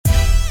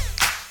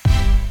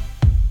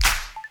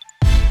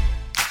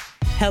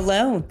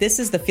Hello, this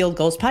is the Field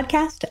Gulls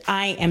Podcast.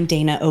 I am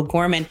Dana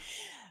O'Gorman.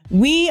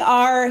 We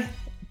are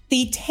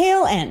the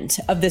tail end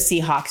of the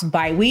Seahawks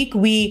bye week.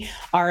 We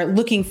are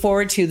looking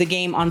forward to the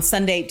game on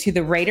Sunday to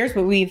the Raiders,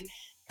 but we've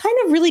kind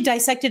of really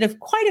dissected of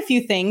quite a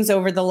few things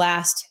over the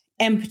last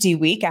empty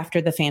week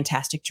after the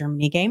fantastic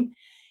Germany game.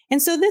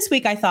 And so this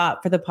week I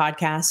thought for the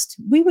podcast,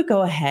 we would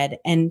go ahead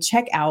and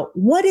check out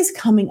what is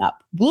coming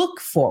up.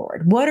 Look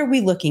forward. What are we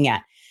looking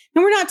at?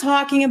 And we're not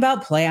talking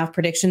about playoff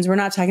predictions. We're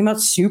not talking about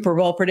Super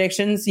Bowl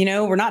predictions.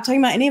 We're not talking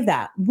about any of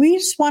that.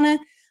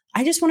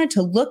 I just wanted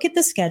to look at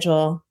the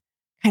schedule,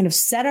 kind of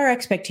set our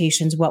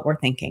expectations, what we're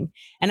thinking.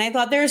 And I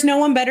thought there's no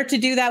one better to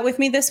do that with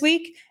me this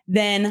week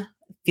than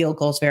Field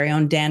Gulls' very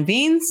own Dan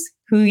Beans,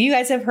 who you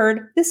guys have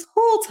heard this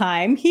whole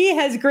time. He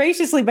has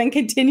graciously been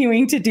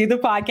continuing to do the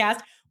podcast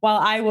while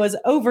I was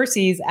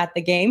overseas at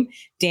the game.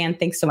 Dan,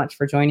 thanks so much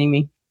for joining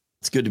me.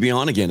 It's good to be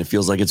on again. It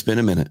feels like it's been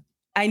a minute.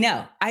 I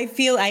know. I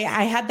feel I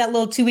had that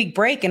little 2-week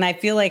break and I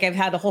feel like I've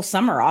had the whole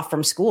summer off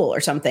from school or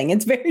something.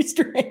 It's very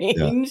strange.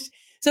 Yeah.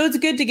 So it's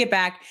good to get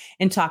back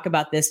and talk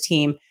about this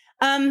team.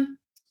 I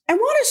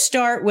want to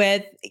start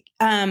with,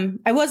 I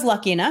was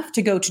lucky enough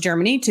to go to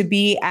Germany to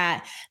be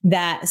at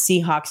that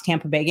Seahawks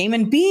Tampa Bay game.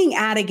 And being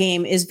at a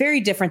game is very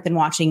different than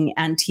watching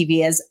on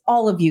TV, as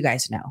all of you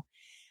guys know.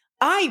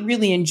 I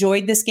really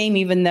enjoyed this game,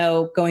 even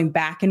though going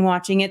back and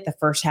watching it, the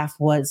first half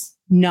was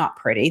not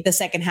pretty. The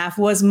second half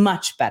was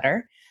much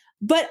better.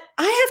 But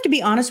I have to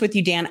be honest with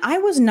you, Dan, I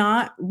was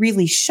not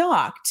really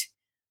shocked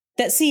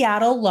that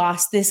Seattle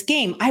lost this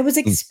game. I was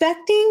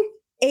expecting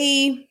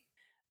a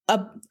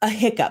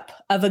hiccup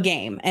of a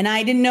game, and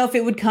I didn't know if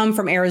it would come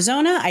from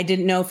Arizona. I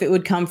didn't know if it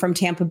would come from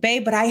Tampa Bay,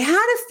 but I had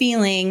a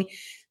feeling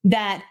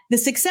that the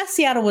success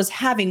Seattle was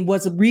having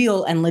was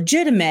real and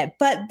legitimate,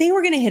 but they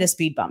were going to hit a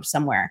speed bump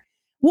somewhere.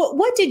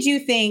 What did you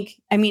think?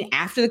 I mean,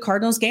 after the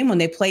Cardinals game, when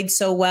they played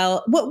so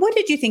well, what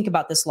did you think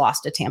about this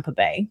loss to Tampa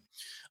Bay?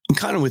 I'm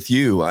kind of with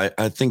you.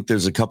 I think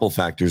there's a couple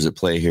factors at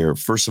play here.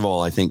 First of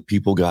all, I think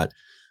people got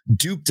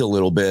duped a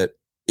little bit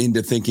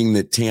into thinking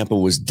that Tampa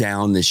was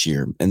down this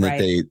year and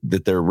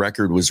that their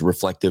record was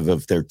reflective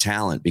of their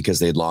talent because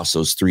they had lost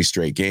those 3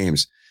 straight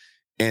games.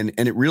 And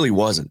it really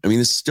wasn't. I mean,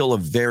 this is still a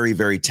very,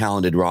 very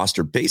talented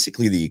roster,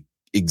 basically the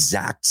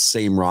exact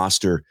same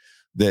roster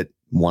that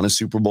won a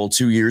Super Bowl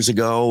 2 years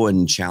ago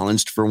and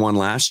challenged for one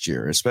last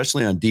year,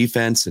 especially on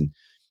defense.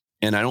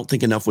 And I don't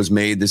think enough was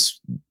made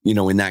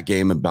in that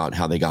game about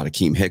how they got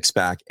Akeem Hicks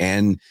back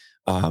and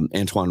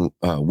Antoine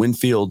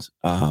Winfield.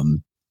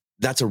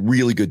 That's a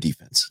really good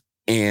defense.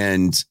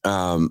 And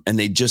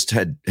they just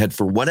had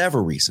for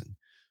whatever reason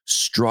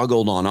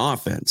struggled on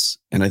offense.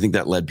 And I think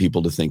that led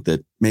people to think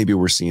that maybe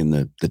we're seeing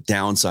the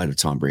downside of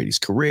Tom Brady's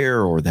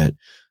career, or that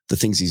the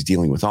things he's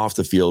dealing with off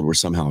the field were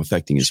somehow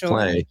affecting his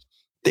play.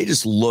 They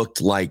just looked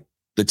like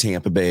the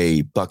Tampa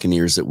Bay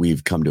Buccaneers that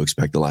we've come to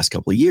expect the last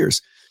couple of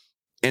years.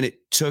 And it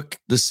took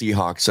the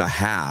Seahawks a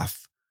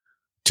half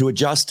to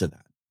adjust to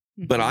that.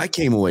 Mm-hmm. But I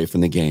came away from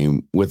the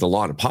game with a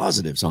lot of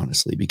positives,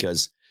 honestly,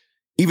 because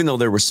even though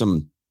there were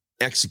some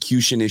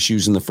execution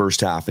issues in the first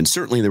half, and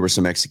certainly there were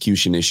some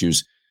execution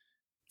issues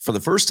for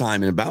the first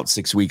time in about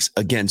 6 weeks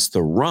against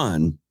the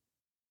run,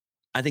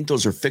 I think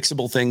those are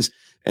fixable things,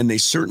 and they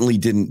certainly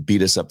didn't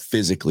beat us up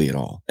physically at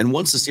all. And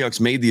once the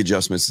Seahawks made the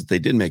adjustments that they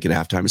did make at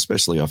halftime,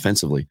 especially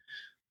offensively,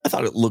 I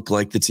thought it looked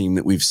like the team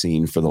that we've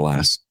seen for the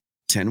last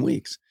 10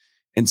 weeks.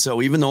 And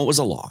so even though it was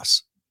a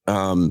loss,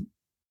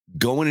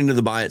 going into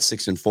the bye at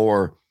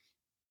 6-4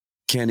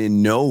 can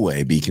in no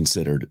way be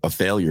considered a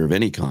failure of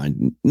any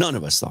kind. None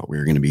of us thought we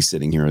were going to be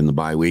sitting here in the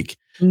bye week.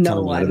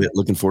 No one.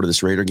 Looking forward to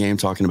this Raider game,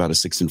 talking about a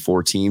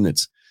 6-4 team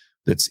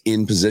that's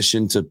in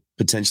position to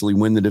potentially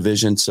win the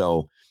division.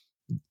 So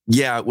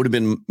yeah, it would have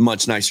been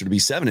much nicer to be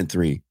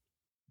 7-3,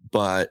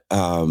 but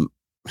I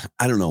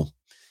don't know.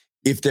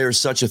 If there's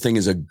such a thing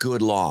as a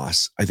good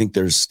loss, I think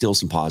there's still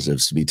some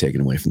positives to be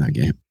taken away from that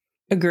game.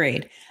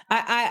 Agreed.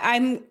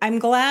 I'm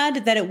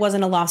glad that it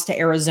wasn't a loss to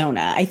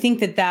Arizona. I think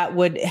that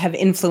would have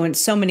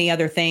influenced so many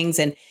other things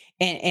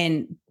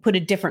and put a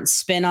different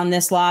spin on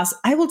this loss.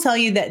 I will tell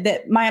you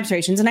that my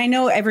observations, and I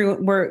know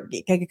we're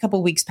like a couple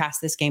of weeks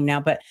past this game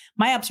now, but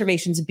my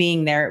observations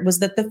being there was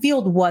that the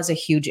field was a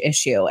huge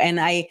issue. And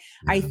I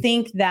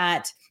think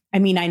that, I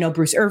mean, I know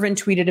Bruce Irvin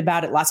tweeted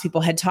about it. Lots of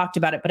people had talked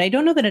about it, but I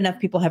don't know that enough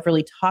people have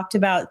really talked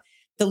about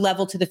the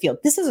level to the field.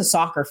 This is a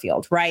soccer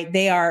field, right?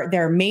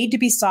 They're made to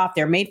be soft.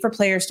 They're made for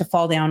players to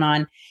fall down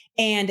on.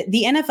 And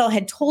the NFL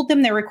had told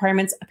them their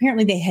requirements.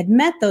 Apparently they had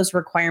met those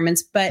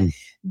requirements, but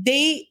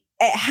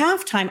at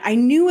halftime, I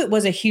knew it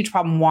was a huge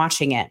problem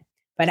watching it.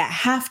 But at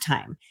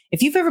halftime,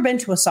 if you've ever been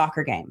to a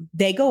soccer game,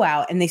 they go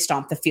out and they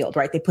stomp the field,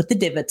 right? They put the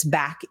divots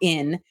back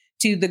in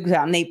to the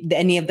ground.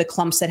 Any of the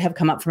clumps that have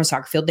come up from a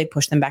soccer field, they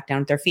push them back down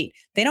with their feet.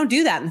 They don't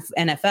do that in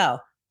the NFL.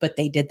 But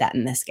they did that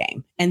in this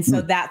game. And so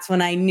that's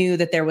when I knew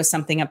that there was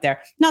something up there.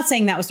 Not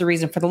saying that was the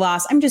reason for the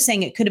loss. I'm just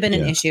saying it could have been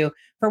an issue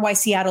for why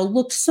Seattle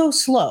looked so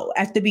slow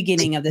at the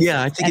beginning of the season.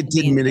 Yeah, I think it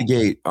did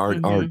mitigate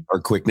our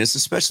quickness,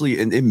 especially,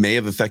 and it may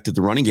have affected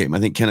the running game. I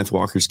think Kenneth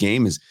Walker's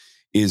game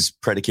is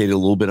predicated a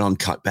little bit on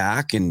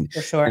cutback and,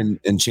 for sure.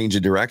 and change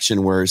of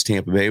direction, whereas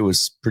Tampa Bay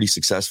was pretty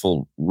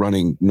successful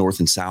running north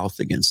and south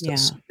against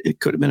us. It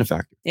could have been a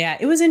factor. Yeah,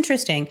 it was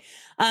interesting.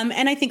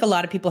 And I think a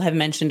lot of people have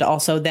mentioned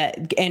also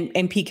that,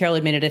 and Pete Carroll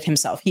admitted it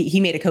himself, he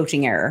made a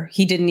coaching error.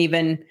 He didn't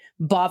even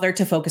bother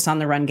to focus on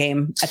the run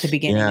game at the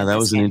beginning. Yeah, that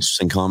was an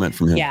interesting comment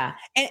from him. Yeah.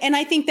 And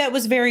I think that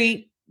was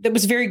very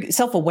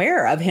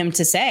self-aware of him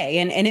to say,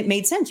 and it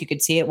made sense. You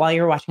could see it while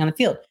you were watching on the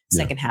field.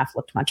 Second half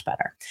looked much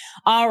better.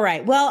 All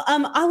right. Well,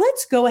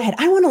 let's go ahead.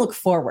 I want to look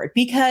forward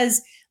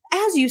because,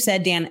 as you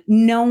said, Dan,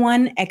 no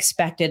one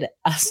expected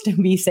us to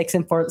be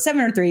 6-4,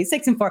 7-3,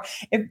 6-4.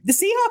 If the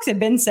Seahawks had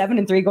been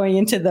 7-3 going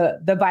into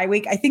the bye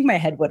week, I think my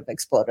head would have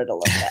exploded a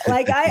little bit.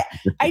 Like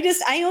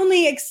I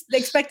only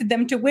expected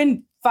them to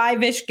win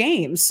 5-ish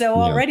games. So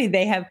already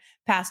they have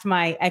passed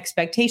my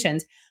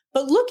expectations.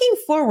 But looking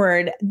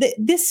forward,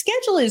 this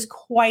schedule is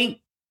quite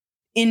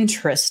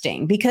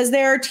interesting because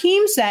there are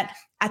teams that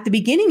at the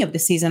beginning of the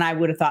season, I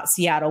would have thought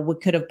Seattle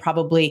could have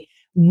probably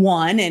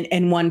won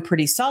and won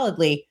pretty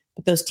solidly.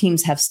 But those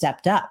teams have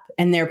stepped up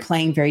and they're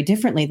playing very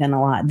differently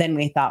than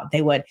we thought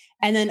they would.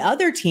 And then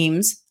other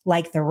teams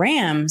like the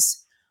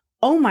Rams,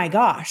 oh my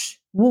gosh.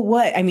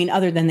 Well,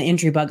 other than the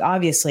injury bug,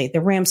 obviously,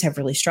 the Rams have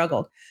really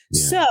struggled.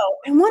 Yeah. So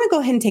I want to go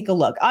ahead and take a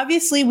look.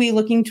 Obviously, we're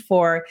looking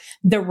for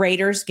the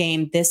Raiders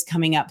game this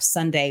coming up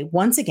Sunday.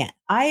 Once again,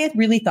 I had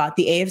really thought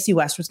the AFC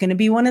West was going to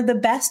be one of the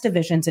best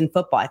divisions in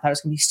football. I thought it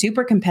was going to be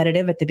super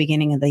competitive at the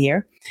beginning of the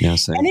year. Yeah,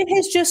 same. And it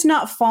has just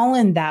not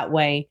fallen that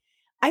way.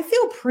 I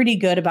feel pretty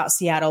good about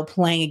Seattle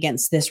playing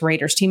against this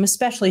Raiders team,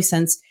 especially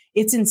since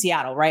it's in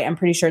Seattle, right? I'm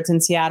pretty sure it's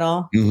in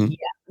Seattle. Mm-hmm.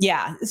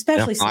 Yeah.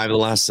 Especially 5 of the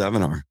last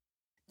 7 are.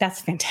 That's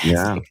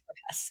fantastic for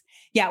us.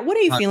 Yeah. What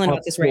are you feeling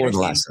about this Raiders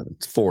game?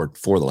 Four of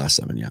the last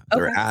 7. Yeah. Okay.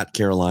 They're at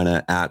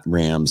Carolina, at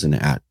Rams, and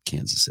at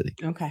Kansas City.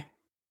 Okay.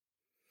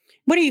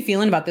 What are you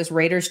feeling about this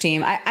Raiders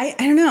team? I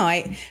don't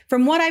know.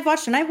 From what I've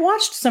watched, and I've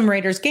watched some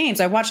Raiders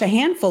games, I've watched a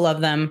handful of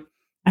them.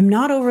 I'm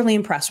not overly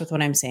impressed with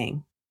what I'm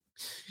seeing.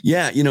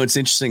 Yeah, it's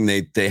interesting.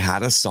 They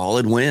had a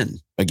solid win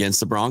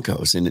against the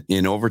Broncos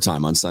in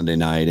overtime on Sunday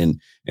night.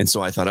 And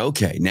so I thought,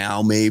 okay,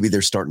 now maybe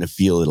they're starting to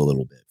feel it a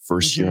little bit.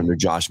 First year under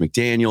Josh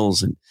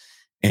McDaniels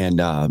and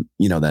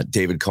that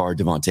David Carr,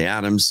 Devontae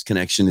Adams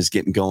connection is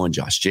getting going.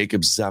 Josh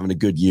Jacobs is having a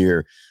good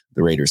year.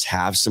 The Raiders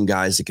have some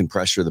guys that can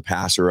pressure the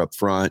passer up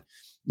front.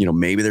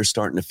 Maybe they're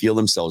starting to feel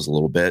themselves a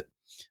little bit.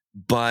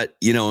 But,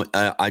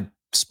 I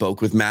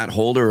spoke with Matt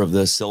Holder of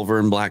the Silver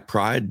and Black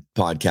Pride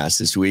podcast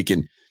this week,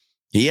 and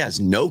he has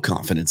no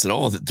confidence at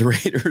all that the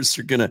Raiders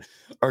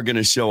are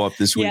gonna show up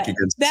this week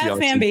against that Seahawks.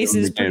 Fan base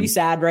is pretty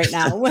sad right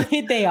now.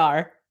 They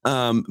are.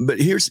 But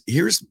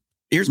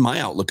here's my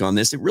outlook on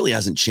this. It really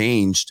hasn't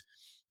changed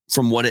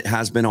from what it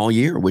has been all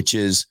year, which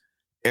is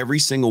every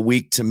single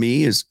week to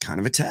me is kind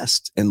of a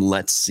test. And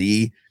let's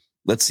see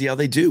how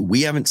they do.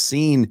 We haven't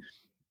seen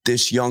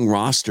this young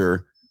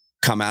roster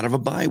come out of a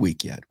bye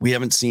week yet. We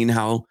haven't seen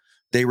how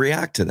they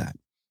react to that.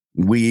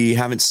 We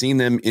haven't seen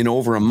them in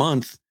over a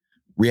month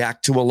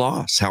react to a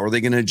loss. How are they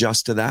going to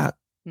adjust to that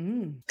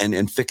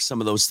and fix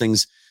some of those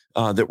things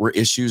that were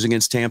issues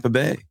against Tampa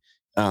Bay?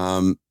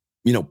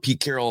 Pete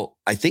Carroll,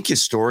 I think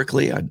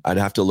historically, I'd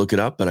have to look it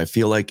up, but I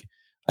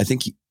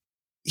think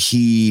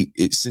he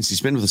since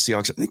he's been with the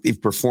Seahawks, I think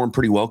they've performed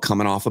pretty well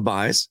coming off of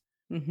buys.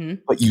 Mm-hmm.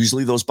 But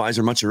usually those buys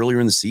are much earlier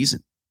in the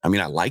season. I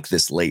mean, I like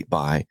this late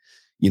buy.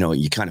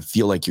 You kind of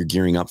feel like you're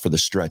gearing up for the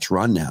stretch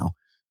run now.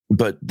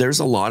 But there's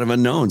a lot of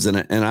unknowns, and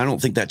I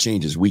don't think that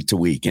changes week to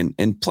week. And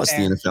plus, the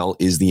NFL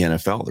is the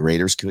NFL. The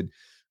Raiders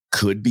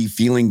could be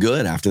feeling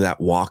good after that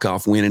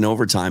walk-off win in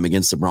overtime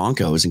against the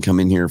Broncos and come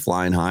in here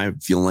flying high,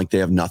 feeling like they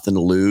have nothing to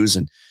lose.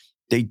 And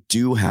they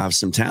do have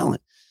some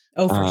talent.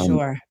 Oh, for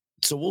sure.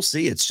 So we'll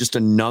see. It's just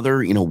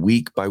another,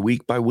 week by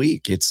week by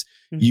week. It's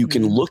you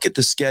can look at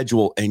the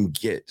schedule and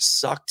get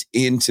sucked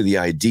into the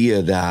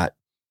idea that,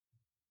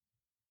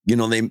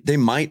 they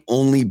might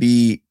only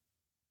be.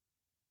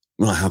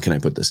 Well, how can I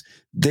put this?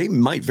 They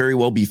might very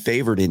well be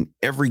favored in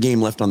every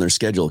game left on their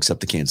schedule except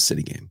the Kansas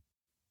City game.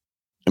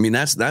 I mean,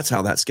 that's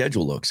how that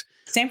schedule looks.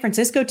 San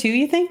Francisco too,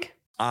 you think?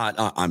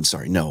 I'm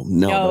sorry. No.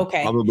 Oh,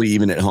 okay. Probably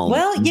even at home.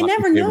 Well, you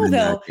never know,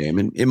 though.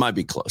 And it might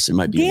be close. It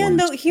might be. Dan,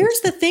 though,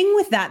 here's the thing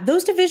with that.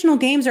 Those divisional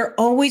games are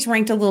always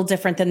ranked a little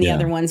different than the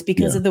other ones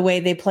because of the way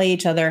they play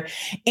each other.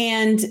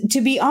 And to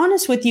be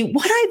honest with you,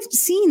 what I've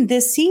seen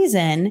this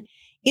season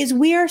is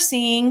we are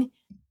seeing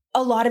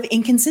a lot of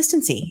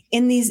inconsistency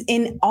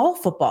in all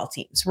football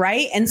teams,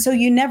 right? And so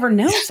you never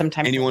know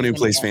sometimes. Anyone who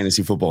plays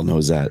fantasy football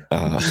knows that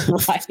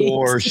right.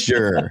 For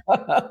sure.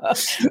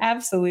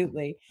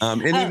 Absolutely.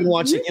 And even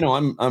watching,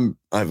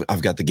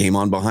 I've got the game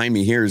on behind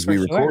me here as we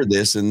record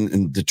this,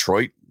 and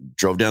Detroit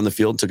drove down the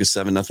field, took a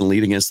 7-0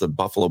 lead against the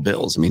Buffalo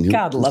Bills. I mean, who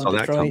saw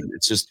that coming?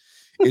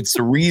 It's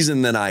the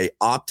reason that I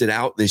opted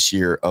out this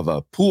year of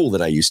a pool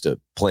that I used to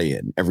play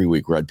in every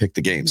week where I'd pick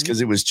the games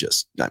because it was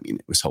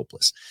it was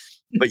hopeless.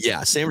 But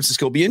yeah, San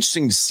Francisco, it'll be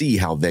interesting to see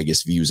how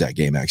Vegas views that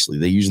game. Actually,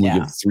 they usually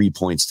give 3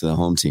 points to the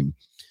home team.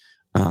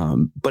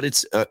 But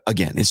it's,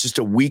 again, it's just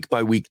a week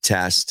by week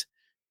test.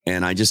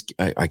 And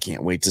I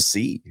can't wait to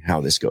see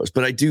how this goes.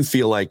 But I do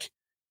feel like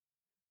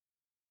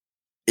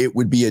it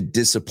would be a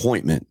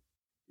disappointment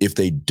if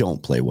they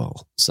don't play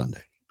well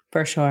Sunday.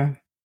 For sure.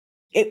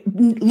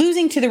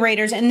 Losing to the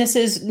Raiders, and this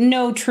is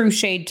no true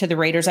shade to the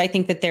Raiders. I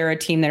think that they're a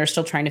team that are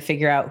still trying to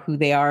figure out who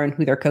they are and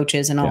who their coach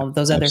is and all of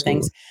those other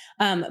things.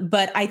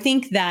 But I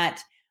think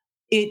that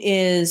it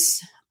is,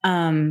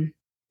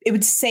 it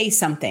would say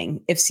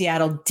something if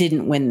Seattle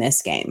didn't win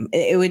this game.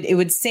 It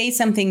would say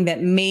something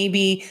that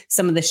maybe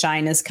some of the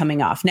shine is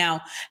coming off.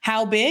 Now,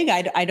 how big?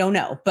 I don't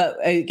know, but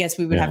I guess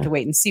we would have to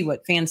wait and see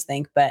what fans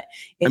think. But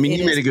you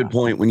made a good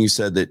point when you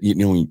said that,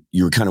 you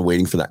were kind of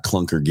waiting for that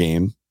clunker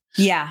game.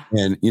 Yeah.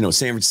 And,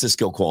 San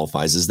Francisco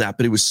qualifies as that,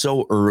 but it was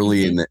so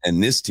early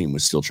and this team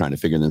was still trying to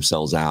figure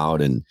themselves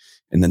out. And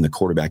then the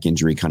quarterback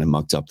injury kind of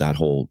mucked up that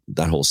whole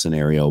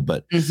scenario.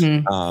 But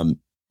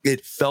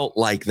it felt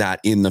like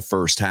that in the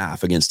first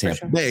half against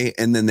Tampa Bay.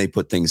 And then they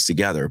put things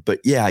together. But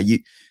yeah,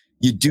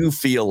 you do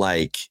feel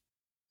like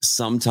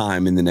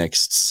sometime in the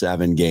next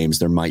 7 games,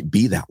 there might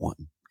be that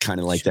one kind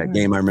of like that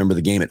game. I remember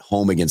the game at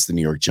home against the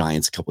New York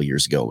Giants a couple of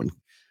years ago when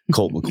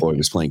Colt McCoy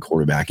was playing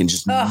quarterback and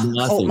just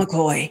nothing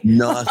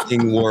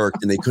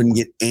worked and they couldn't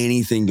get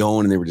anything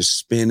going and they were just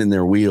spinning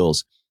their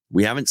wheels.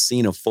 We haven't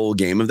seen a full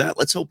game of that.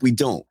 Let's hope we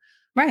don't.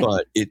 Right.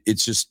 But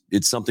it's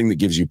something that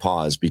gives you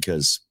pause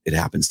because it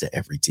happens to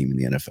every team in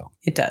the NFL.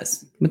 It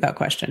does, without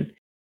question.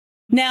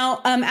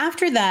 Now,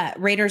 after that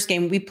Raiders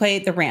game, we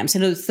played the Rams,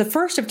 and it was the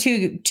first of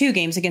two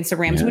games against the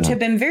Rams, which have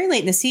been very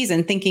late in the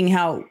season, thinking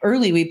how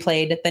early we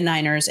played the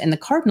Niners and the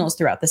Cardinals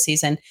throughout the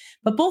season.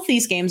 But both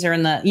these games are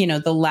in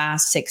the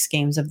last 6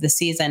 games of the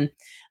season.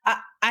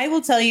 I will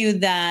tell you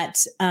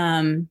that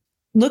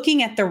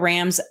looking at the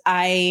Rams,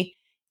 I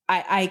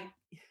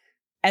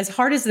as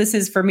hard as this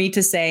is for me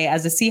to say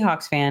as a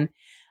Seahawks fan,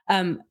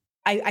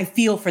 I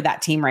feel for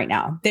that team right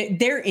now.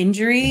 Their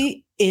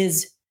injury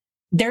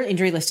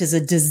list is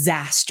a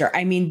disaster.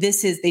 I mean, they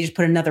just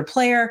put another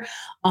player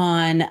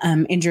on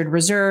injured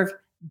reserve,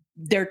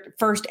 their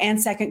first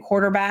and second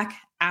quarterback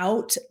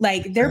out.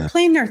 Like they're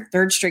playing their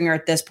third stringer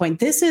at this point.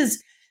 This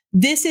is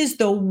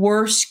the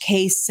worst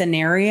case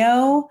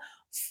scenario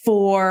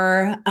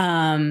for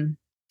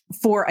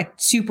a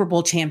Super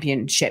Bowl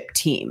championship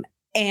team.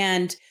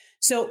 And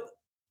so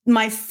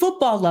my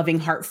football loving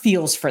heart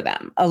feels for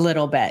them a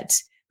little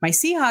bit. My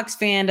Seahawks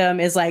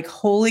fandom is like,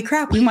 holy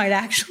crap, we might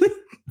actually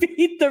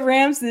beat the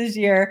Rams this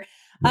year.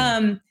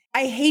 I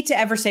hate to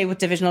ever say with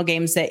divisional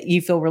games that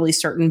you feel really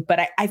certain,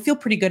 but I feel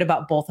pretty good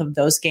about both of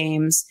those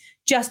games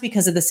just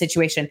because of the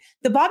situation.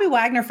 The Bobby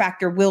Wagner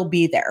factor will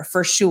be there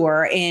for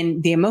sure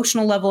in the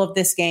emotional level of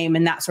this game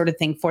and that sort of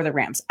thing for the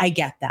Rams. I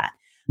get that.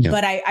 Yeah.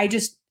 But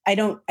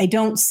I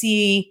don't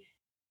see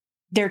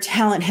their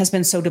talent has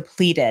been so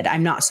depleted.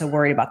 I'm not so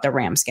worried about the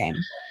Rams game.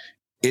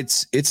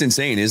 It's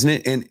insane, isn't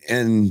it?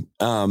 And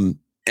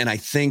I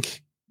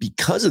think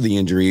because of the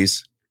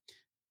injuries,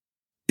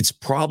 it's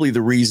probably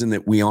the reason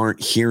that we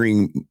aren't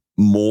hearing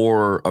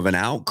more of an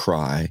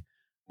outcry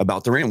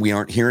about the Rams. We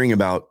aren't hearing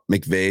about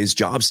McVay's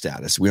job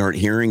status. We aren't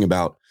hearing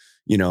about,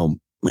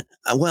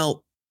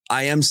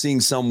 I am seeing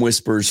some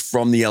whispers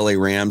from the LA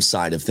Rams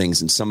side of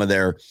things and some of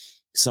their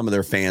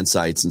fan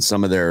sites and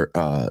some of their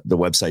the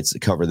websites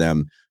that cover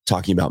them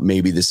talking about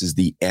maybe this is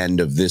the end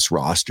of this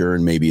roster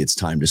and maybe it's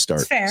time to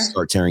start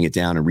tearing it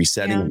down and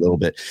resetting a little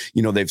bit.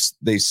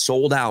 They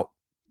sold out.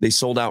 They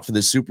sold out for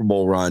the Super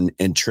Bowl run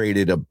and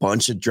traded a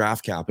bunch of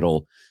draft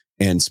capital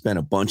and spent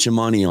a bunch of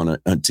money on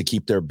to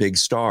keep their big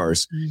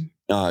stars,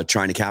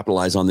 trying to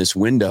capitalize on this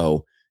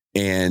window.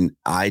 And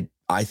I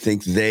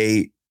think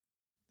they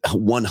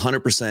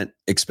 100%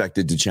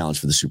 expected to challenge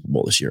for the Super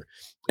Bowl this year.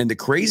 And the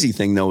crazy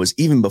thing, though, is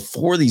even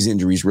before these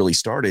injuries really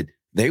started,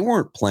 they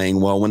weren't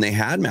playing well when they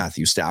had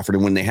Matthew Stafford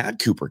and when they had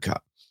Cooper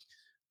Kupp.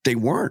 They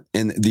weren't.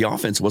 And the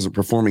offense wasn't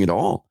performing at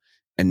all.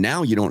 And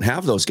now you don't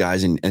have those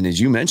guys. And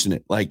as you mentioned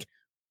it, like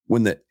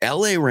when the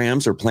LA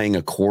Rams are playing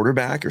a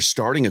quarterback or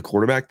starting a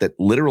quarterback that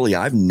literally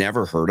I've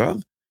never heard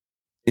of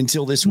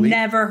until this week.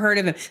 Never heard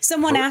of him.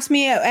 Someone asked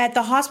me at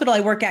the hospital I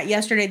work at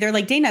yesterday, they're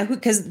like, Dana,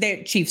 because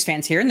they're Chiefs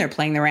fans here and they're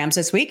playing the Rams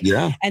this week.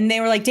 Yeah. And they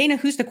were like, Dana,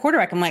 who's the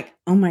quarterback? I'm like,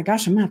 oh my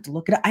gosh, I'm gonna have to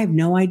look it up. I have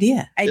no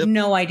idea. I have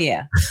no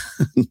idea.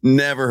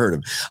 Never heard of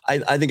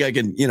him. I think I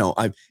can,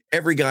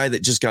 every guy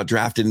that just got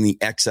drafted in the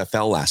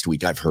XFL last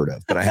week, I've heard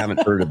of, but I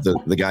haven't heard of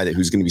the guy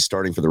who's going to be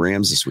starting for the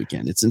Rams this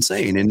weekend. It's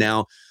insane. And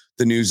now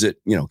the news that,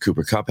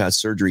 Cooper Kupp has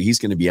surgery, he's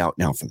going to be out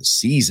now for the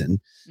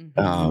season.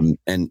 And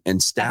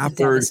Stafford, that's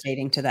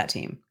devastating to that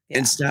team. Yeah.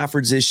 And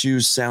Stafford's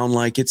issues sound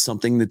like it's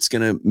something that's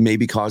going to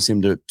maybe cause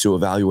him to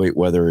evaluate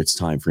whether it's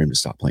time for him to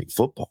stop playing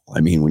football.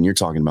 I mean, when you're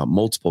talking about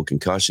multiple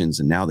concussions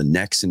and now the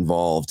neck's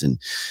involved.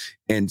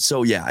 And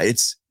so, yeah,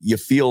 you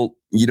feel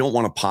you don't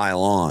want to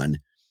pile on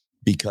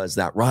because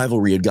that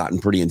rivalry had gotten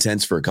pretty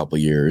intense for a couple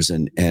of years.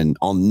 And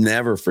I'll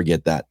never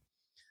forget that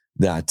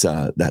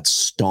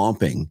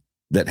stomping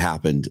that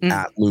happened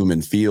at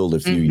Lumen Field a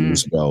few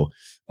years ago,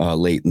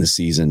 late in the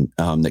season,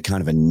 that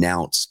kind of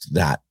announced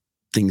that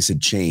things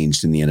had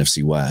changed in the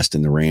NFC West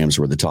and the Rams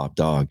were the top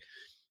dog.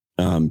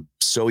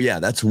 So yeah,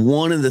 that's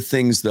one of the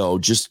things though,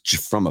 just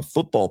from a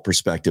football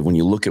perspective, when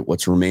you look at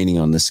what's remaining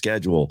on the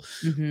schedule,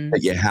 that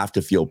you have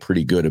to feel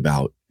pretty good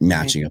about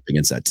matching up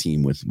against that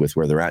team with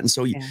where they're at. And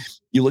so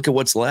you look at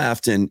what's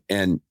left and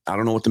I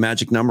don't know what the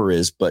magic number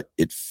is, but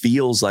it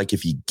feels like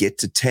if you get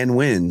to 10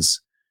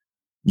 wins,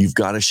 you've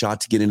got a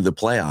shot to get into the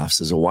playoffs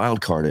as a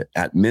wild card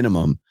at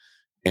minimum.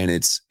 And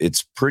it's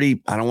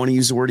pretty, I don't want to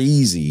use the word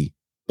easy,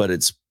 but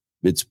it's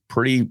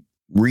pretty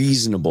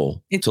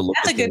reasonable to look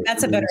at.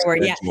 That's a better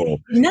word. Yeah.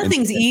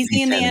 Nothing's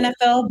easy in the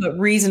NFL, but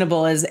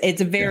reasonable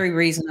it's very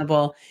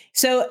reasonable.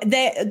 So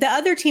the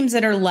other teams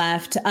that are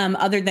left,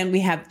 other than we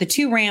have the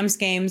 2 Rams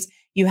games,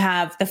 you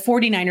have the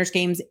 49ers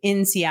games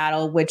in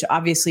Seattle, which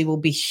obviously will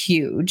be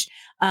huge.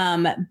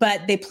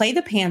 But they play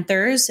the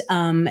Panthers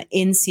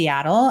in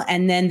Seattle,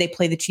 and then they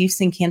play the Chiefs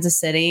in Kansas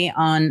City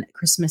on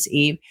Christmas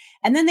Eve.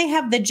 And then they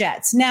have the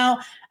Jets. Now,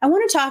 I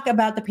want to talk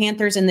about the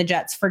Panthers and the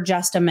Jets for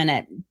just a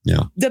minute.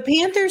 Yeah. The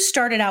Panthers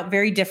started out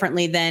very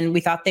differently than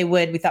we thought they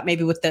would. We thought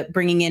maybe with the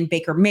bringing in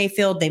Baker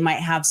Mayfield, they might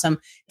have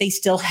they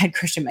still had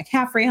Christian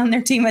McCaffrey on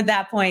their team at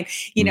that point.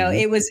 You know,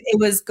 it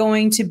was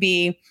going to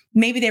be,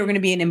 maybe they were going to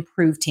be an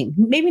improved team.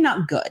 Maybe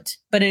not good,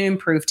 but an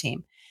improved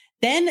team.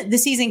 Then the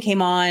season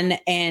came on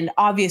and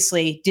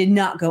obviously did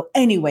not go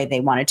any way they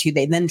wanted to.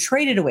 They then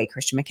traded away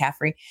Christian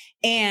McCaffrey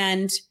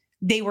and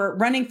they were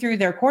running through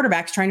their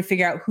quarterbacks trying to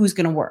figure out who's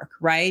going to work,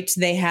 right?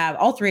 They have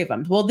all 3 of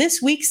them. Well, this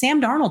week,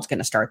 Sam Darnold's going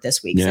to start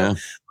this week. Yeah.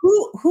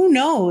 So who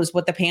knows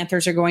what the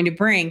Panthers are going to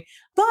bring?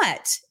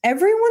 But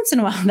every once in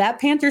a while,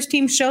 that Panthers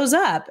team shows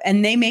up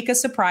and they make a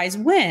surprise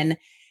win.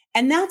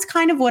 And that's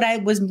kind of what I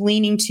was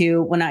leaning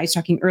to when I was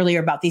talking earlier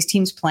about these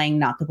teams playing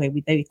not the way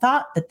they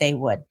thought that they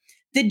would.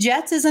 The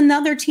Jets is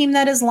another team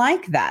that is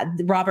like that.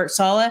 Robert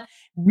Saleh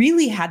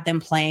really had them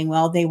playing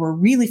well. They were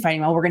really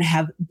fighting well. We're going to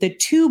have the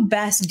 2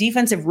 best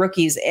defensive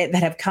rookies that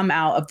have come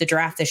out of the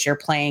draft this year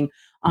playing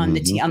on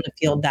the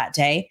field that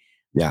day.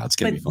 Yeah, it's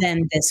going to be fun.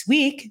 Then this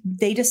week,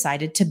 they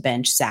decided to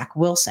bench Zach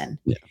Wilson.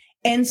 Yeah.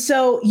 And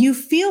so you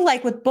feel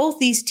like with both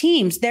these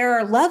teams, there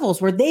are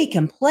levels where they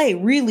can play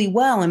really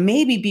well and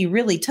maybe be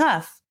really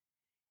tough.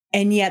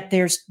 And yet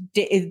there's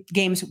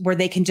games where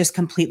they can just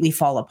completely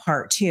fall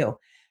apart too.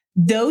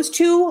 Those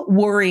 2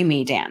 worry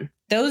me, Dan.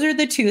 Those are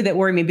the 2 that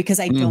worry me because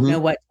I don't know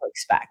what to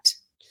expect.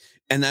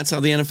 And that's how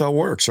the NFL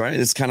works, right?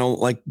 It's kind of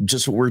like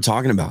just what we're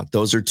talking about.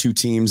 Those are 2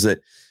 teams that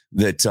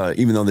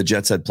even though the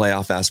Jets had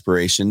playoff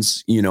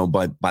aspirations,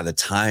 but by the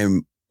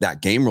time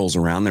that game rolls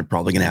around, they're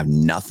probably going to have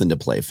nothing to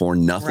play for,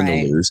 nothing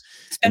to lose.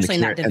 Especially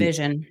in that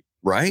division.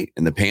 Right.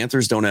 And the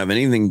Panthers don't have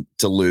anything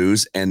to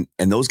lose. And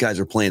those guys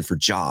are playing for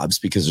jobs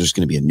because there's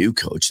going to be a new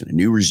coach and a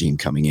new regime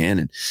coming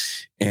in.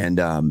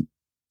 And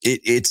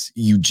it's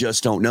you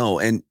just don't know.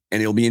 And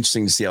it'll be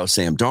interesting to see how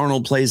Sam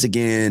Darnold plays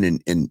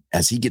again. And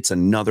as he gets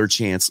another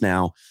chance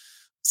now,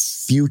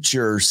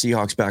 future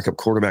Seahawks backup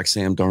quarterback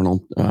Sam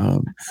Darnold.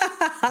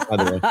 By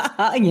the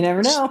way, you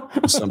never know.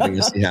 Something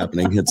to see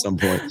happening at some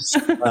point.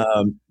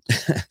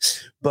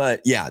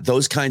 But yeah,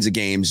 those kinds of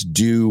games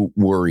do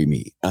worry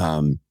me.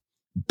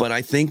 But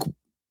I think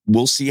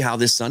we'll see how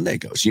this Sunday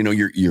goes.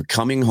 You're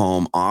coming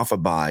home off a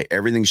bye.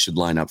 Everything should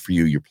line up for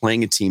you. You're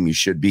playing a team you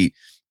should beat.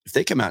 If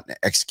they come out and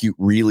execute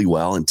really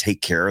well and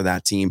take care of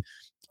that team,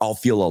 I'll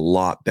feel a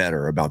lot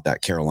better about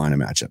that Carolina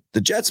matchup.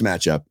 The Jets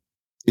matchup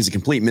is a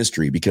complete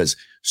mystery because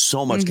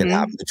so much can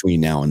happen between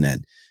now and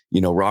then.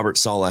 Robert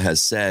Saleh has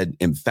said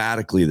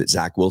emphatically that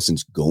Zach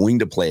Wilson's going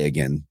to play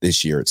again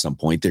this year at some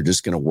point. They're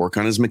just going to work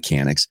on his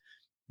mechanics.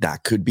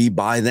 That could be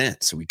by then.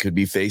 So we could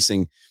be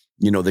facing,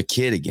 the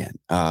kid again.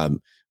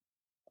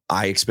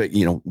 I expect,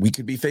 we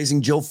could be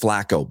facing Joe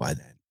Flacco by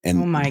then.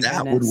 And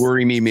that would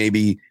worry me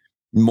maybe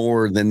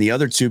more than the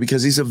other 2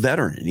 because he's a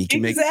veteran and he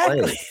can make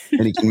plays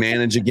and he can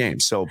manage a game.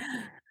 So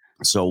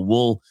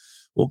we'll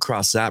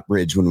cross that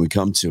bridge when we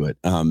come to it.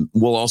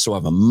 We'll also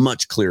have a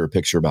much clearer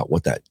picture about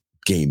what that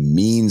game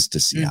means to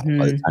Seattle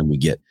by the time we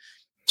get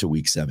to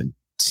week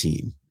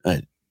 17.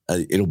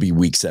 It'll be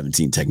week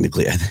 17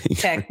 technically, I think.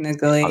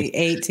 Technically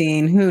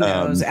 18. Who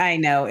knows? I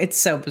know. It's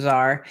so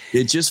bizarre.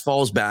 It just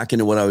falls back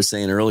into what I was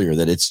saying earlier,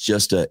 that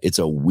it's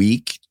a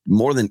week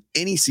more than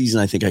any season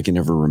I think I can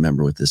ever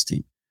remember with this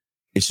team.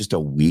 It's just a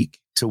week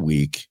to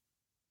week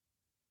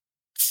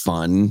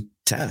fun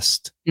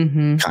test,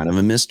 kind of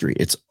a mystery.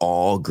 It's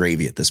all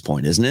gravy at this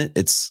point, isn't it?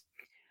 It's,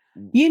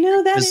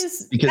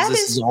 this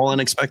is all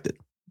unexpected.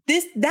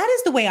 That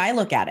is the way I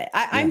look at it.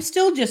 I'm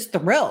still just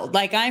thrilled.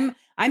 Like I'm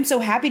so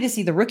happy to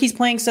see the rookies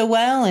playing so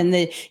well and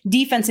the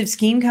defensive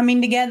scheme coming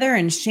together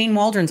and Shane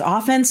Waldron's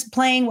offense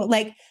playing.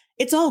 Like,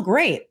 it's all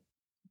great.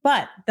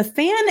 But the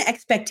fan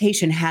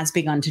expectation has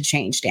begun to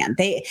change, Dan.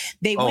 They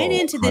went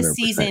into this 100%.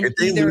 Season. If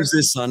they lose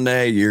this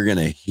Sunday, you're going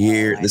to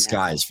hear the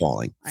sky is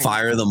falling.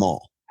 Fire them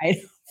all.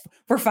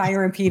 We're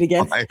firing Pete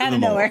again out of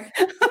nowhere.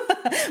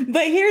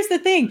 But here's the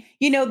thing.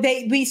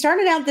 We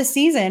started out the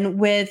season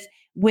with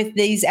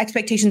these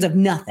expectations of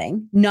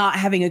nothing, not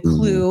having a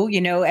clue.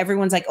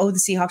 Everyone's like, oh, the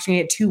Seahawks are going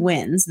to get 2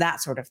 wins,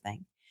 that sort of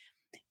thing.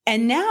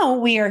 And now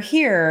we are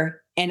here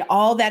and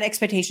all that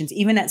expectations,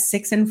 even at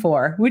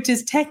 6-4, which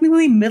is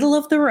technically middle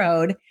of the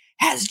road,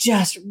 has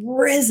just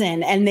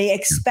risen and they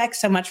expect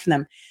so much from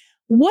them.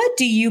 What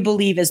do you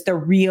believe is the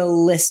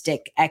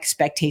realistic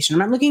expectation? I'm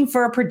not looking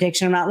for a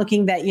prediction. I'm not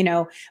looking that,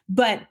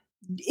 but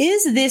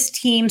is this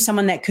team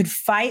someone that could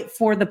fight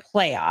for the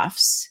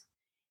playoffs?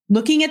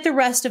 Looking at the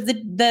rest of the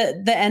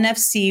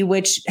NFC,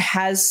 which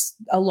has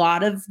a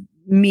lot of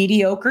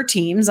mediocre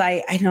teams.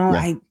 I know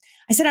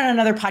I said on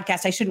another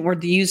podcast, I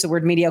shouldn't use the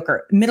word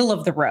mediocre, middle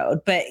of the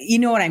road, but you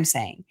know what I'm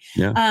saying.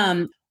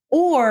 Yeah.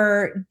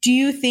 Or do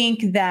you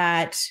think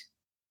that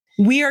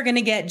we are going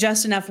to get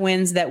just enough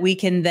wins that we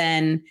can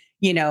then,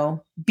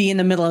 be in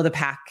the middle of the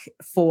pack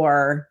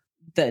for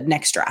the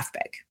next draft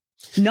pick?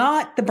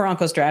 Not the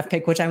Broncos draft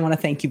pick, which I want to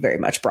thank you very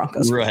much,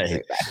 Broncos.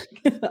 Right.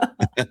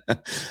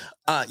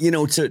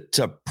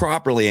 To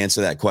properly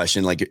answer that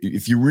question, like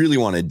if you really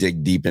want to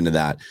dig deep into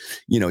that,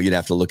 you'd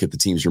have to look at the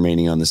teams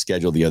remaining on the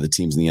schedule, the other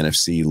teams in the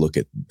NFC, look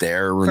at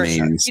their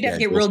remaining schedules. You'd have to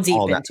get real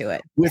deep into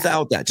it.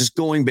 Without that, just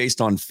going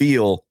based on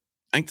feel,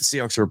 I think the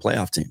Seahawks are a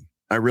playoff team.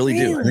 I really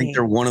do. I think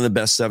they're one of the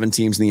best 7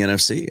 teams in the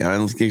NFC.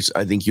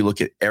 I think you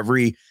look at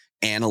every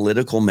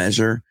analytical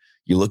measure.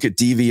 You look at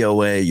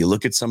DVOA, you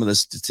look at some of the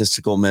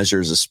statistical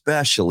measures,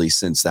 especially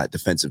since that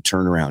defensive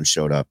turnaround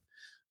showed up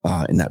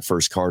in that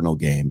first Cardinal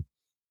game.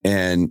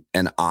 And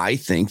I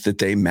think that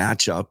they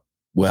match up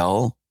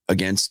well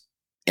against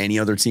any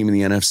other team in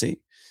the NFC.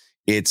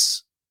 It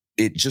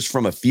just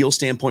from a feel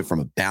standpoint, from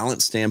a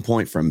balance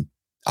standpoint, from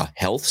a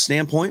health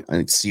standpoint, I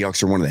think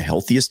Seahawks are one of the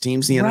healthiest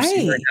teams in the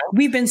NFC right now.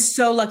 We've been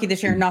so lucky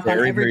this year. Knock on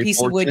every piece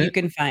of wood you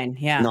can find.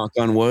 Yeah. Knock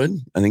on wood.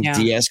 I think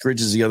D. Eskridge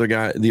is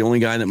the only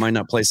guy that might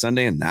not play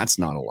Sunday, and that's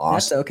not a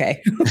loss. That's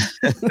okay.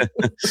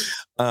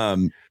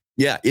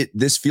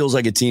 This feels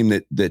like a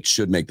team that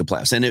should make the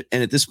playoffs. And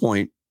at this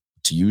point,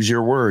 to use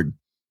your word,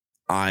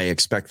 I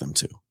expect them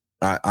to.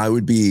 I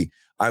would be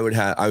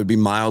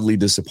mildly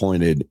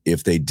disappointed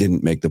if they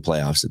didn't make the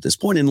playoffs at this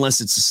point, unless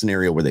it's a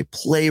scenario where they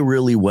play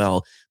really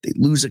well, they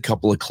lose a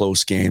couple of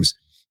close games,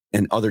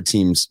 and other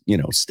teams,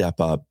 step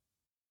up.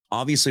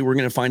 Obviously, we're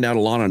going to find out a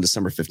lot on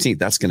December 15th.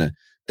 That's going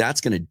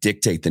to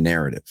dictate the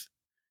narrative.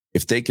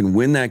 If they can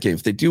win that game,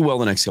 if they do well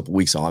the next couple of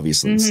weeks,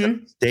 obviously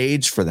set the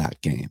stage for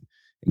that game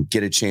and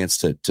get a chance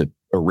to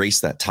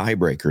erase that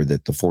tiebreaker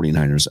that the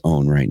 49ers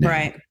own right now.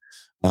 Right.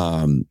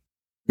 The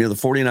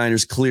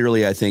 49ers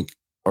clearly, I think,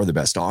 are the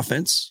best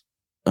offense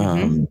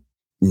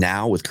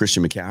now with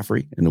Christian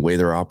McCaffrey and the way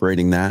they're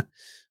operating that.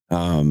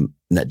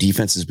 That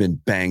defense has been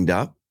banged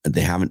up.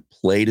 They haven't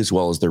played as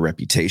well as their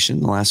reputation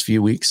in the last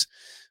few weeks.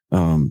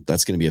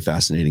 That's going to be a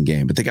fascinating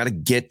game, but they got to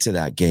get to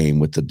that game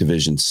with the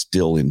division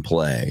still in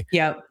play.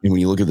 Yeah. And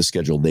when you look at the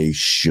schedule, they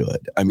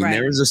should. I mean,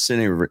 there's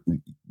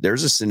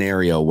a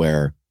scenario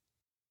where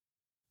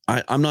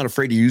I'm not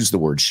afraid to use the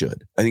word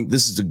should. I think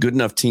this is a good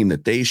enough team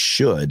that they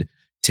should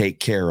take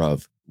care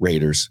of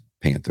Raiders,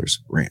 Panthers,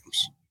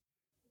 Rams.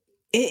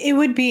 It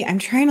would be, I'm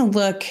trying to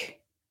look.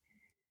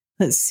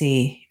 Let's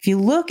see. If you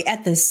look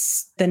at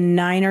the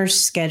Niners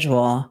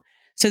schedule,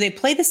 so they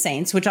play the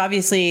Saints, which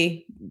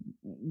obviously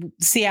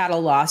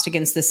Seattle lost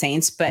against the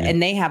Saints,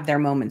 and they have their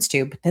moments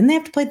too. But then they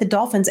have to play the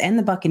Dolphins and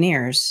the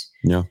Buccaneers.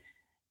 Yeah.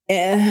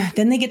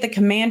 Then they get the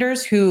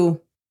Commanders,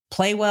 who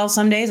play well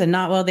some days and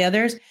not well the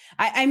others.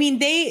 I mean,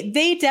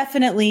 they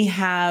definitely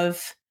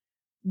have.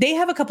 They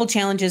have a couple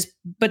challenges,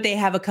 but they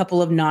have a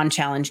couple of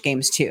non-challenge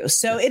games too.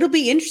 So it'll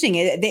be interesting.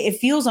 It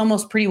feels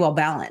almost pretty well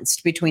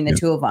balanced between the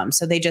two of them.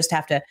 So they just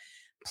have to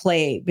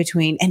play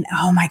between, and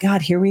oh my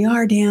God, here we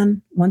are,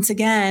 Dan, once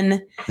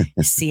again,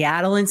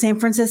 Seattle and San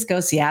Francisco.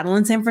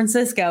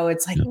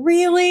 It's like,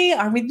 really?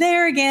 Are we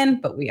there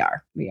again? But we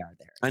are there.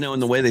 I know. In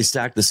the way they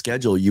stack the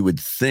schedule, you would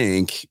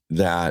think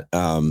that,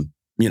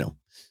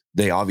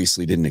 they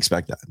obviously didn't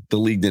expect that. The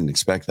league didn't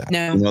expect that.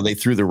 No. They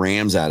threw the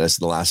Rams at us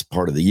the last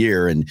part of the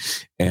year, and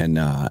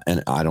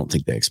I don't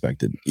think they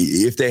expected.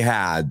 If they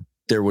had,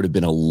 there would have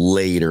been a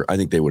later. I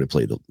think they would have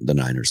played the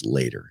Niners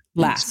later.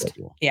 Last.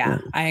 Yeah,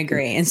 I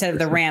agree. Instead of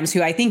the Rams,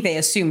 who I think they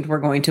assumed were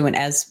going to win,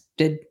 as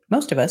did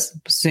most of us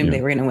assumed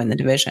they were going to win the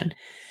division.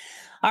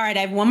 All right,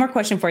 I have one more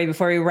question for you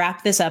before we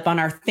wrap this up on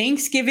our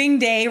Thanksgiving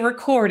Day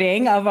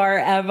recording of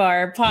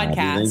our podcast.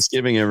 Happy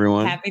Thanksgiving,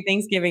 everyone. Happy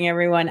Thanksgiving,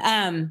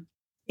 everyone.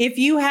 If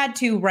you had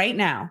to right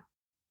now,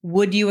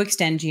 would you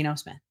extend Geno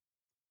Smith?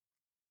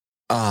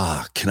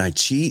 Can I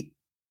cheat?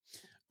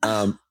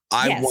 I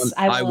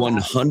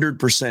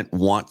 100%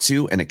 want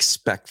to and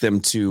expect them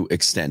to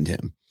extend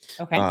him.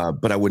 Okay.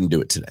 But I wouldn't do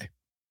it today.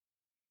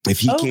 If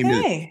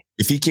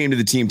he came to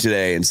the team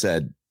today and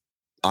said,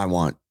 I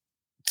want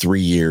 3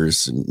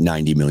 years,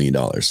 $90 million,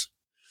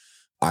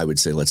 I would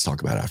say, let's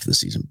talk about it after the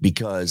season,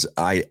 because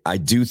I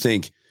do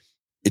think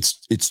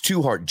it's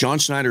too hard. John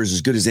Schneider is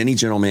as good as any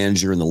general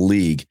manager in the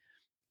league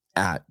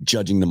at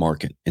judging the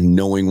market and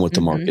knowing what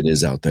the market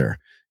is out there.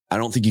 I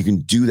don't think you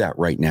can do that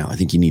right now. I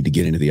think you need to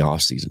get into the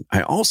offseason.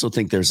 I also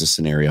think there's a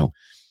scenario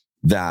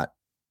that,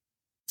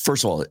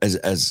 first of all,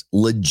 as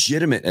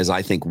legitimate as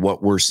I think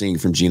what we're seeing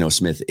from Geno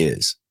Smith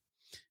is,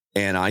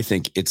 and I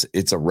think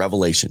it's a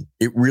revelation.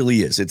 It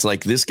really is. It's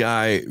like this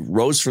guy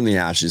rose from the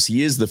ashes.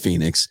 He is the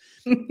Phoenix,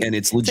 and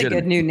it's legitimate. It's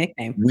a good new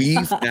nickname. We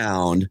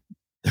found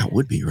That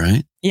would be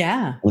right.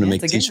 Yeah. I'm going to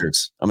make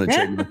t-shirts. I'm going to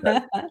trademark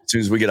that as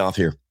soon as we get off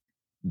here.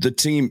 The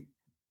team,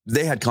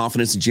 they had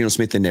confidence in Geno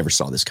Smith. They never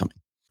saw this coming.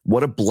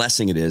 What a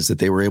blessing it is that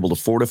they were able to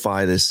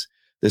fortify this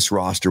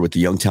roster with the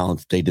young talent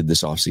that they did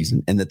this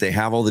offseason, and that they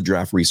have all the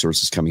draft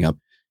resources coming up.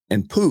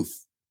 And poof,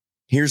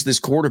 here's this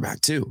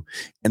quarterback too.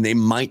 And they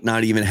might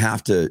not even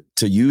have to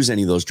use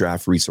any of those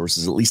draft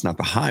resources, at least not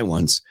the high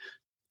ones,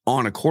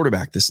 on a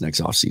quarterback this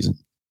next offseason.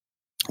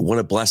 What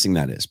a blessing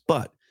that is.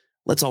 But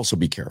let's also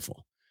be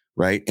careful,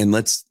 right? And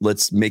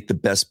let's make the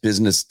best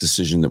business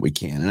decision that we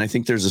can. And I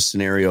think there's a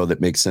scenario that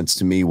makes sense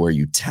to me where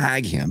you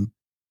tag him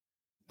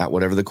at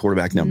whatever the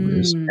quarterback number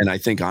is. And I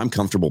think I'm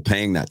comfortable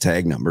paying that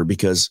tag number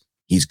because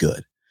he's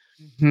good.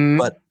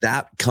 But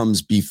that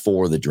comes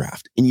before the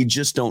draft, and you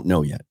just don't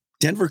know yet.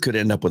 Denver could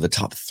end up with a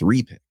top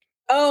 3 pick.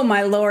 Oh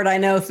my Lord. I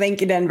know.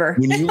 Thank you, Denver.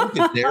 When you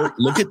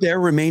look at their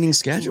remaining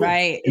schedule.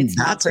 Right. It's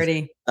not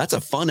pretty. That's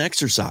a fun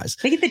exercise.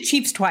 They get the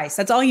Chiefs twice.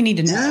 That's all you need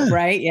to know. Yeah.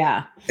 Right.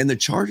 Yeah. And the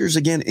Chargers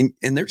again,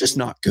 and they're just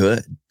not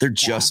good. They're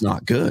just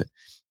not good.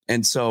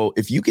 And so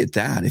if you get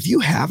that, if you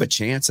have a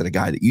chance at a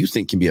guy that you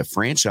think can be a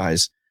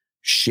franchise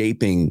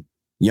shaping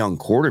young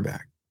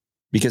quarterback,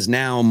 because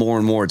now more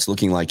and more it's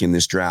looking like in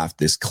this draft,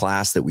 this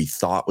class that we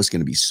thought was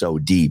going to be so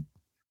deep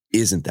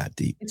isn't that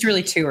deep. It's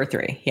really 2 or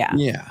 3. Yeah.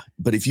 Yeah.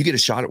 But if you get a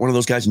shot at one of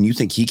those guys and you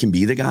think he can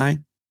be the guy,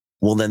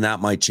 well, then that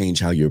might change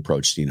how you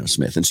approach Geno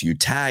Smith. And so you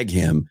tag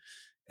him,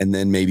 and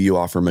then maybe you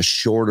offer him a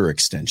shorter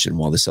extension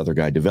while this other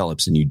guy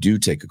develops, and you do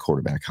take a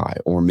quarterback high.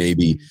 Or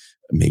maybe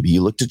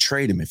you look to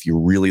trade him if you're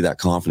really that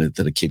confident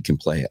that a kid can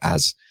play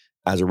as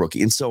a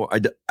rookie. And so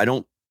I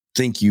don't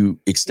think you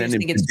extend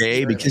him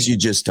today because you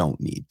just don't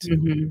need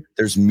to.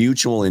 There's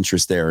mutual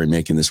interest there in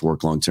making this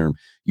work long term.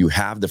 You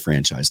have the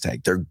franchise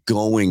tag. They're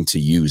going to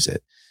use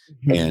it.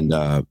 And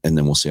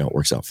then we'll see how it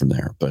works out from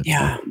there. But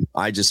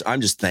I'm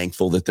just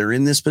thankful that they're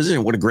in this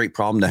position. What a great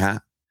problem to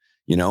have,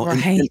 you know?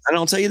 Right. And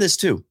I'll tell you this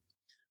too.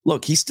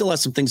 Look, he still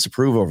has some things to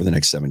prove over the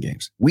next 7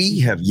 games.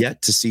 We have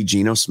yet to see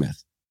Geno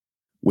Smith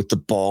with the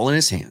ball in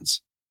his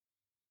hands,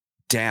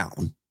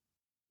 down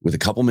with a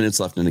couple minutes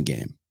left in the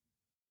game,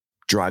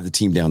 drive the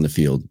team down the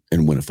field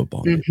and win a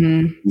football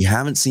game. We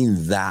haven't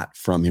seen that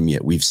from him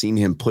yet. We've seen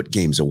him put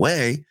games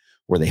away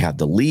where they have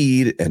the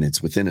lead and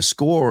it's within a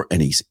score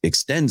and he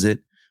extends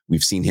it.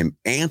 We've seen him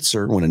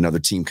answer when another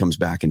team comes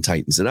back and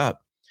tightens it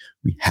up.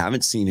 We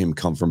haven't seen him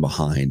come from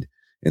behind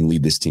and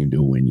lead this team to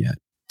a win yet.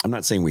 I'm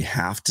not saying we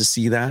have to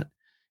see that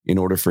in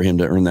order for him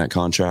to earn that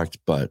contract,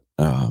 but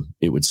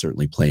it would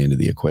certainly play into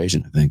the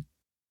equation, I think.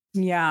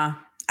 Yeah,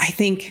 I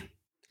think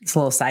it's a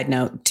little side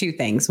note, 2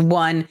 things.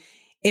 One,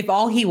 if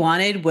all he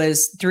wanted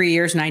was 3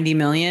 years, 90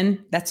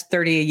 million, that's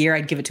 30 a year.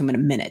 I'd give it to him in a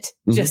minute.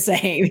 Just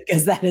saying,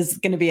 because that is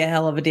going to be a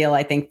hell of a deal,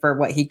 I think, for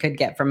what he could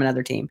get from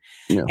another team.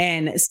 Yeah.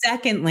 And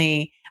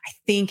secondly, I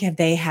think if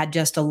they had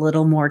just a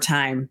little more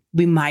time,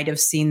 we might have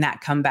seen that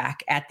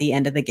comeback at the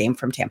end of the game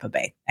from Tampa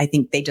Bay. I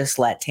think they just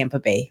let Tampa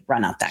Bay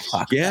run out that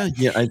clock. Yeah.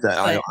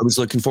 I was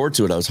looking forward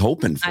to it. I was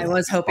hoping for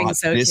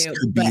so this too. This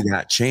could be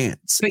that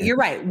chance. But you're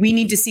right. We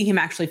need to see him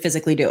actually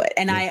physically do it.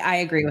 And I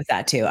agree with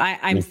that too.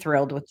 I'm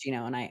thrilled with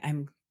Geno,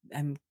 and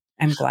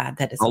I'm glad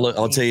that it's.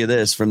 I'll tell you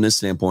this from this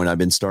standpoint. I've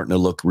been starting to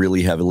look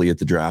really heavily at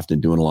the draft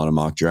and doing a lot of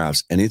mock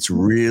drafts, and it's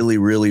really,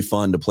 really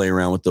fun to play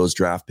around with those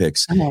draft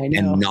picks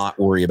and not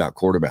worry about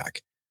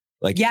quarterback.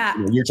 Like,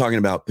 you're talking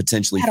about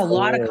potentially. I had a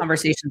lot of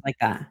conversations like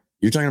that.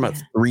 You're talking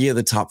about 3 of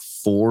the top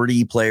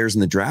 40 players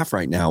in the draft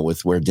right now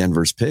with where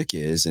Denver's pick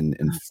is, and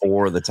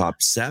 4 of the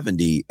top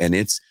 70, and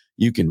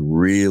you can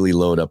really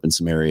load up in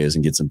some areas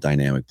and get some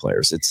dynamic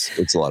players.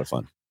 It's a lot of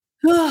fun.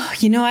 Oh,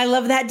 I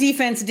love that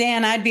defense,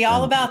 Dan. I'd be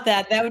all about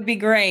that. That would be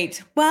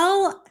great.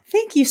 Well,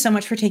 thank you so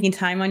much for taking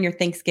time on your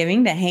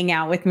Thanksgiving to hang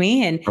out with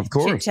me and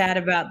chit chat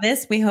about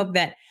this. We hope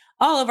that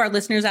all of our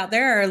listeners out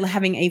there are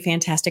having a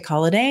fantastic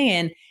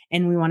holiday.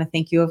 And we want to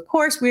thank you. Of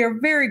course, we are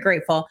very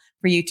grateful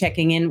for you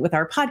checking in with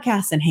our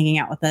podcast and hanging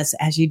out with us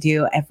as you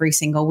do every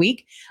single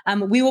week.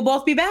 We will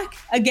both be back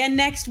again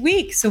next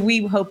week. So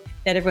we hope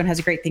that everyone has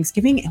a great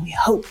Thanksgiving, and we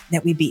hope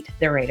that we beat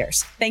the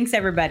Raiders. Thanks,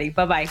 everybody.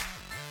 Bye-bye.